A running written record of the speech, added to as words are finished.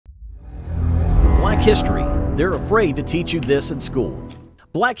history. They're afraid to teach you this in school.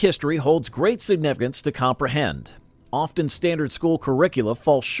 Black history holds great significance to comprehend. Often standard school curricula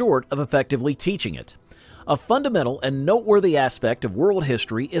fall short of effectively teaching it. A fundamental and noteworthy aspect of world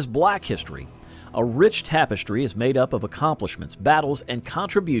history is Black history. A rich tapestry is made up of accomplishments, battles, and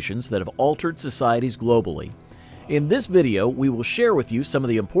contributions that have altered societies globally. In this video, we will share with you some of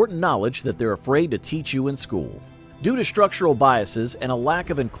the important knowledge that they're afraid to teach you in school. Due to structural biases and a lack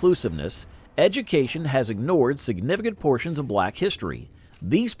of inclusiveness, education has ignored significant portions of Black history.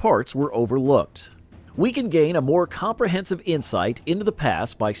 These parts were overlooked. We can gain a more comprehensive insight into the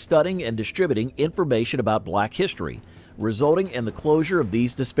past by studying and distributing information about Black history, resulting in the closure of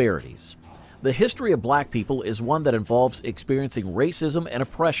these disparities. The history of Black people is one that involves experiencing racism and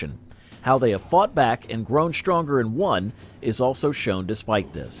oppression. How they have fought back and grown stronger and won is also shown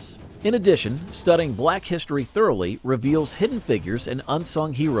despite this. In addition, studying Black history thoroughly reveals hidden figures and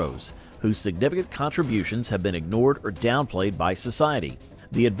unsung heroes whose significant contributions have been ignored or downplayed by society.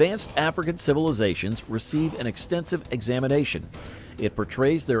 The advanced African civilizations receive an extensive examination. It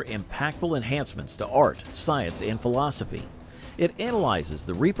portrays their impactful enhancements to art, science, and philosophy. It analyzes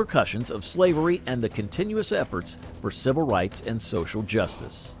the repercussions of slavery and the continuous efforts for civil rights and social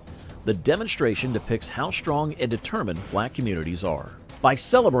justice. The demonstration depicts how strong and determined Black communities are. By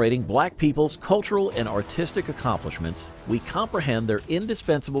celebrating Black people's cultural and artistic accomplishments, we comprehend their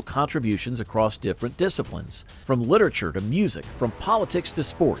indispensable contributions across different disciplines, from literature to music, from politics to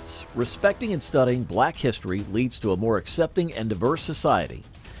sports. Respecting and studying Black history leads to a more accepting and diverse society.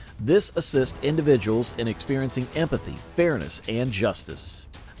 This assists individuals in experiencing empathy, fairness, and justice.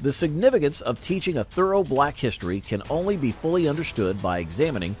 The significance of teaching a thorough Black history can only be fully understood by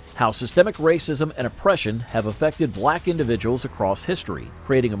examining how systemic racism and oppression have affected Black individuals across history.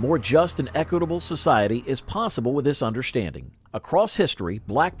 Creating a more just and equitable society is possible with this understanding. Across history,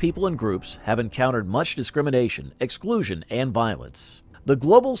 Black people and groups have encountered much discrimination, exclusion, and violence. The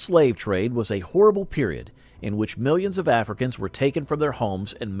global slave trade was a horrible period in which millions of Africans were taken from their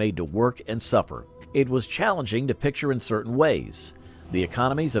homes and made to work and suffer. It was challenging to picture in certain ways. The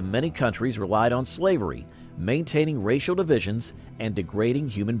economies of many countries relied on slavery, maintaining racial divisions and degrading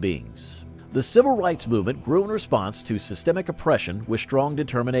human beings. The civil rights movement grew in response to systemic oppression with strong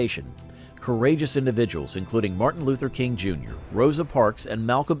determination. Courageous individuals, including Martin Luther King Jr., Rosa Parks, and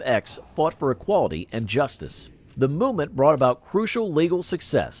Malcolm X, fought for equality and justice. The movement brought about crucial legal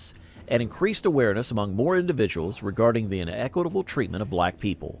success and increased awareness among more individuals regarding the inequitable treatment of Black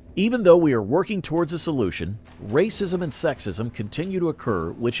people. Even though we are working towards a solution, racism and sexism continue to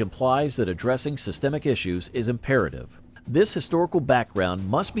occur, which implies that addressing systemic issues is imperative. This historical background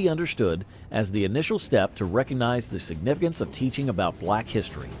must be understood as the initial step to recognize the significance of teaching about Black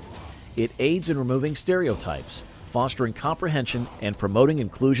history. It aids in removing stereotypes, fostering comprehension, and promoting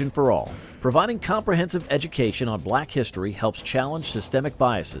inclusion for all. Providing comprehensive education on Black history helps challenge systemic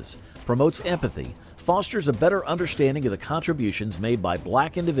biases, promotes empathy, fosters a better understanding of the contributions made by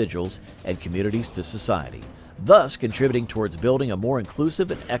Black individuals and communities to society, thus contributing towards building a more inclusive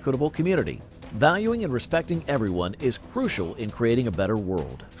and equitable community. Valuing and respecting everyone is crucial in creating a better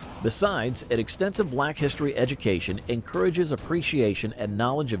world. Besides, an extensive Black history education encourages appreciation and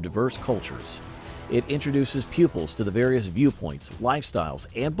knowledge of diverse cultures. It introduces pupils to the various viewpoints, lifestyles,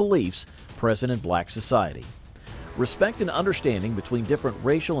 and beliefs present in Black society. Respect and understanding between different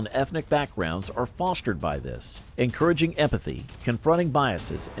racial and ethnic backgrounds are fostered by this. Encouraging empathy, confronting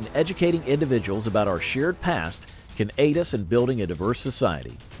biases, and educating individuals about our shared past can aid us in building a diverse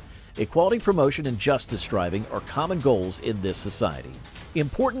society. Equality promotion and justice striving are common goals in this society.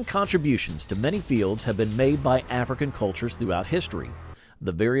 Important contributions to many fields have been made by African cultures throughout history.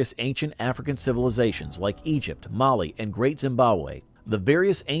 The various ancient African civilizations like Egypt, Mali, and Great Zimbabwe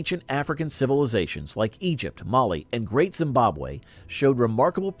showed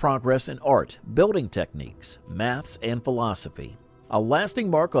remarkable progress in art, building techniques, maths, and philosophy. A lasting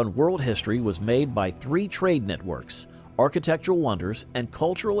mark on world history was made by 3 trade networks, architectural wonders, and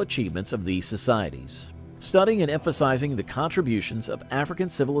cultural achievements of these societies. Studying and emphasizing the contributions of African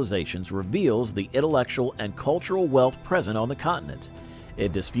civilizations reveals the intellectual and cultural wealth present on the continent.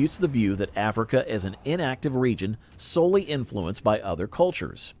 It disputes the view that Africa is an inactive region solely influenced by other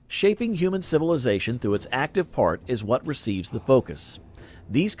cultures. Shaping human civilization through its active part is what receives the focus.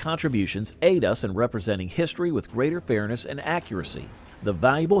 These contributions aid us in representing history with greater fairness and accuracy. The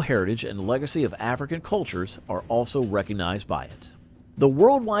valuable heritage and legacy of African cultures are also recognized by it. The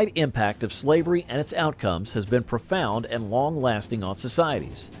worldwide impact of slavery and its outcomes has been profound and long-lasting on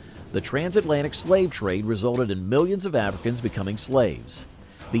societies. The transatlantic slave trade resulted in millions of Africans becoming slaves.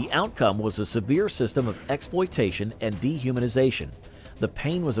 The outcome was a severe system of exploitation and dehumanization. The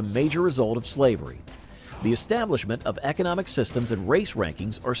pain was a major result of slavery. The establishment of economic systems and race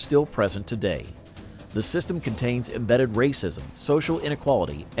rankings are still present today. The system contains embedded racism, social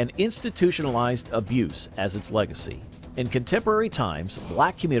inequality, and institutionalized abuse as its legacy. In contemporary times,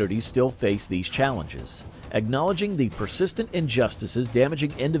 Black communities still face these challenges. Acknowledging the persistent injustices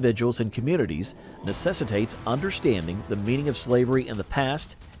damaging individuals and communities necessitates understanding the meaning of slavery in the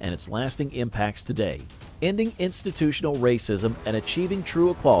past and its lasting impacts today. Ending institutional racism and achieving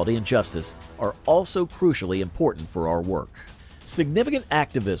true equality and justice are also crucially important for our work. Significant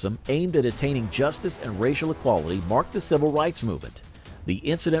activism aimed at attaining justice and racial equality marked the Civil Rights Movement. The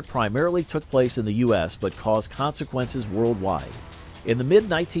incident primarily took place in the U.S. but caused consequences worldwide. In the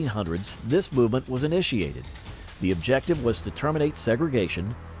mid-1900s, this movement was initiated. The objective was to terminate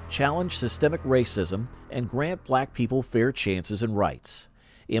segregation, challenge systemic racism, and grant Black people fair chances and rights.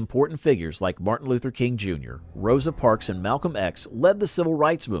 Important figures like Martin Luther King Jr., Rosa Parks, and Malcolm X led the Civil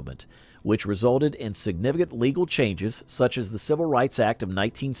Rights Movement, which resulted in significant legal changes such as the Civil Rights Act of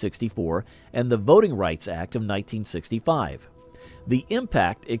 1964 and the Voting Rights Act of 1965. The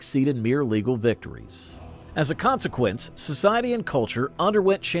impact exceeded mere legal victories. As a consequence, society and culture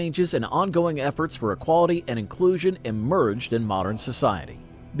underwent changes, and ongoing efforts for equality and inclusion emerged in modern society.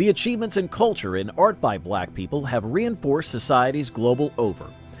 The achievements in culture and art by Black people have reinforced society's global over.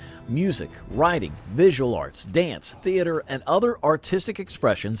 Music, writing, visual arts, dance, theater, and other artistic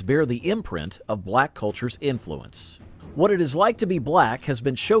expressions bear the imprint of Black culture's influence. What it is like to be Black has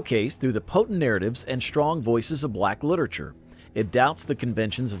been showcased through the potent narratives and strong voices of Black literature. It doubts the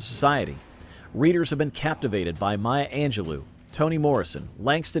conventions of society. Readers have been captivated by Maya Angelou, Toni Morrison,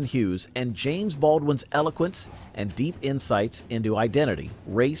 Langston Hughes, and James Baldwin's eloquence and deep insights into identity,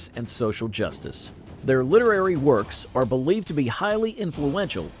 race, and social justice. Their literary works are believed to be highly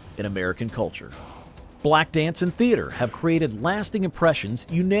influential in American culture. Black dance and theater have created lasting impressions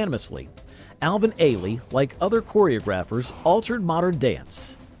unanimously. Alvin Ailey, like other choreographers, altered modern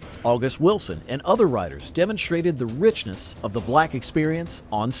dance. August Wilson and other writers demonstrated the richness of the Black experience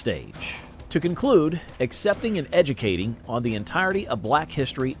on stage. To conclude, accepting and educating on the entirety of Black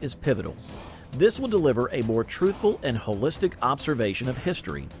history is pivotal. This will deliver a more truthful and holistic observation of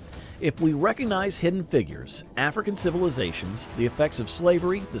history. If we recognize hidden figures, African civilizations, the effects of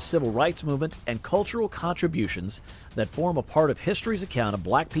slavery, the Civil Rights Movement, and cultural contributions that form a part of history's account of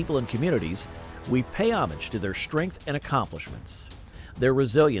Black people and communities, we pay homage to their strength and accomplishments. Their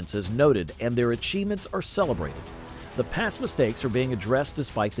resilience is noted and their achievements are celebrated. The past mistakes are being addressed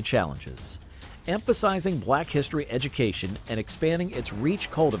despite the challenges. Emphasizing Black history education and expanding its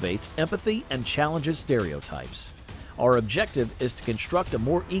reach cultivates empathy and challenges stereotypes. Our objective is to construct a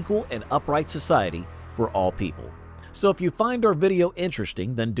more equal and upright society for all people. So if you find our video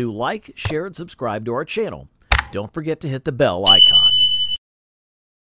interesting, then do like, share, and subscribe to our channel. Don't forget to hit the bell icon.